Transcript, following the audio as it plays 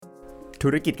ธุ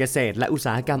รกิจเกษตรและอุตส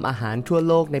าหกรรมอาหารทั่ว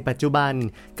โลกในปัจจุบัน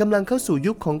กำลังเข้าสู่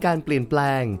ยุคของการเปลี่ยนแปล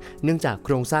งเนื่องจากโค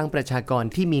รงสร้างประชากร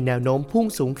ที่มีแนวโน้มพุ่ง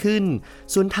สูงขึ้น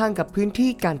สวนทางกับพื้นที่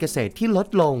การเกษตรที่ลด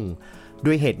ลง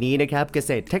ด้วยเหตุนี้นะครับเก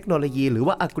ษตรเทคโนโลยีหรือ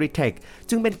ว่า Agri-Tech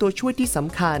จึงเป็นตัวช่วยที่ส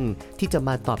ำคัญที่จะม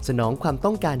าตอบสนองความ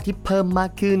ต้องการที่เพิ่มมา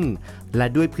กขึ้นและ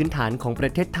ด้วยพื้นฐานของปร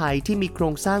ะเทศไทยที่มีโคร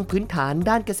งสร้างพื้นฐาน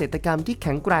ด้านเกษตรกรรมที่แ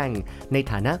ข็งแกร่งใน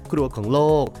ฐานะครัวของโล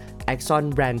กAxon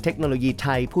แบรนด์เทคโนโลยีไท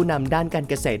ยผู้นำด้านการ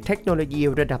เกษตรเทคโนโลยี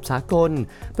ระดับสากล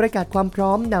ประกาศความพร้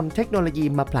อมนำเทคโนโลยี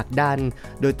มาผลักดัน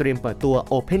โดยเตรียมเปิดตัว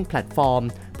Open Platform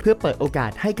เพื่อเปิดโอกา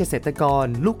สให้เกษตรกร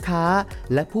ลูกค้า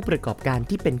และผู้ประกอบการ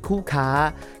ที่เป็นคู่ค้า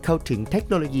เข้าถึงเทค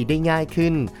โนโลยีได้ง่าย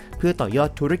ขึ้นเพื่อต่อยอด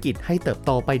ธุรกิจให้เติบโ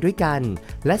ตไปด้วยกัน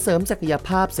และเสริมศักยภ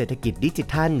าพเศรษฐกิจดิจิ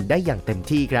ทัลได้อย่างเต็ม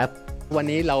ที่ครับวัน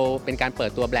นี้เราเป็นการเปิ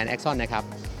ดตัวแบรนด์ Axon นะครับ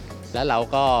แล้วเรา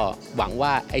ก็หวังว่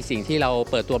าไอ้สิ่งที่เรา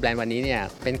เปิดตัวแบรนด์วันนี้เนี่ย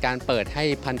เป็นการเปิดให้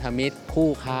พันธมิตรคู่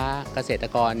ค้าเกษตร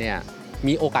กรเนี่ย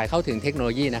มีโอกาสเข้าถึงเทคโนโล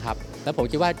ยีนะครับแล้วผม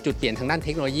คิดว่าจุดเปลี่ยนทางด้านเท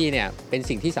คโนโลยีเนี่ยเป็น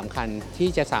สิ่งที่สำคัญที่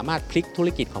จะสามารถพลิกธุร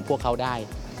กิจของพวกเขาได้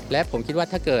และผมคิดว่า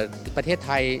ถ้าเกิดประเทศไท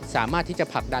ยสามารถที่จะ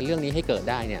ผลักดันเรื่องนี้ให้เกิด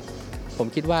ได้เนี่ยผม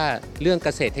คิดว่าเรื่องเก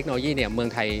ษตรเทคโนโลยีเนี่ยเมือง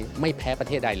ไทยไม่แพ้ประ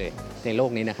เทศใดเลยในโลก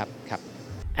นี้นะครับ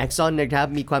Axon นะครับ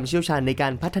มีความเชี่ยวชาญในกา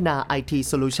รพัฒนา IT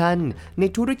Solution ใน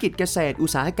ธุรกิจเกษตรอุ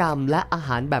ตสาหกรรมและอาห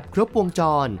ารแบบครบวงจ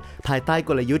รภายใต้ก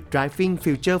ลยุทธ์ Driving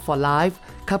Future for Life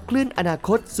ขับเคลื่อนอนาค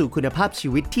ตสู่คุณภาพชี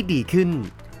วิตที่ดีขึ้น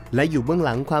และอยู่เบื้องห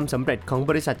ลังความสำเร็จของ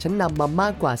บริษัทชั้นนำมามา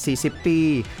กกว่า 40 ปี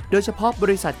โดยเฉพาะบ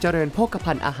ริษัทเจริญโภค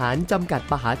ภัณฑ์อาหารจำกัด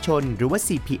มหาชนหรือว่า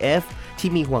CPF ที่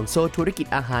มีห่วงโซ่ธุรกิจ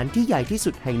อาหารที่ใหญ่ที่สุ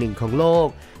ดแห่งหนึ่งของโลก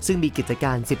ซึ่งมีกิจก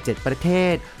าร 17 ประเท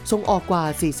ศส่งออกกว่า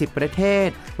 40 ประเทศ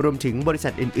รวมถึงบริษั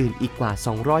ทอื่นๆ อีกกว่า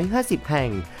 250 แห่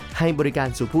งให้บริการ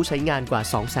สู่ผู้ใช้งานกว่า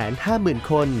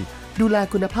 250,000 คนดูแล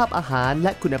คุณภาพอาหารแล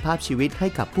ะคุณภาพชีวิตให้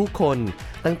กับผู้คน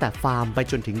ตั้งแต่ฟาร์มไป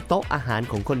จนถึงโต๊ะอาหาร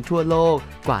ของคนทั่วโลก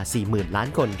กว่า 40,000 ล้าน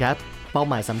คนครับเป้า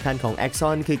หมายสำคัญของ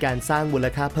Axon คือการสร้างมูล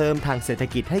ค่าเพิ่มทางเศรษฐ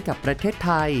กิจให้กับประเทศไ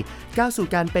ทยก้าวสู่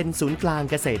การเป็นศูนย์กลาง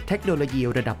เกษตรเทคโนโลยี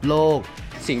ระดับโลก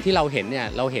สิ่งที่เราเห็นเนี่ย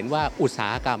เราเห็นว่าอุตสา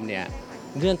หกรรมเนี่ย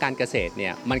เรื่องการเกษตรเนี่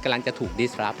ยมันกำลังจะถูก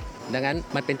disrupt ดังนั้น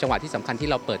มันเป็นจังหวะที่สำคัญที่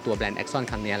เราเปิดตัวแบรนด์ Axon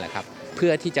ครั้งนี้แหละครับเพื่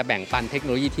อที่จะแบ่งปันเทคโน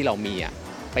โลยีที่เรามี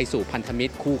ไปสู่พันธมิต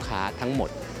รคู่ค้าทั้งหมด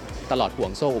ตลอดห่ว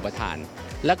งโซ่อุปทาน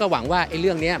แล้วก็หวังว่าไอ้เ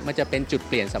รื่องนี้มันจะเป็นจุด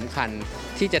เปลี่ยนสำคัญ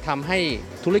ที่จะทำให้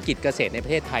ธุรกิจเกษตรในปร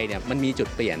ะเทศไทยเนี่ยมันมีจุด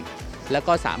เปลี่ยนแล้ว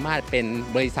ก็สามารถเป็น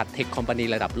บริษัทเทคคอมพานี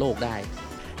ระดับโลกได้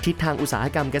ทิศทางอุตสาห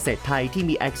กรรมเกษตรไทยที่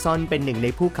มี Axon เป็นหนึ่งใน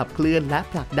ผู้ขับเคลื่อนและ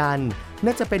ผลักดัน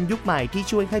น่าจะเป็นยุคใหม่ที่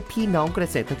ช่วยให้พี่น้องเก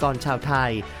ษตรกรชาวไท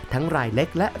ยทั้งรายเล็ก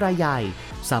และรายใหญ่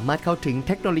สามารถเข้าถึงเ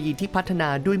ทคโนโลยีที่พัฒนา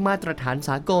ด้วยมาตรฐานส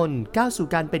ากลก้าวสู่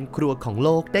การเป็นครัวของโล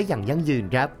กได้อย่างยั่งยืน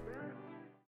ครับ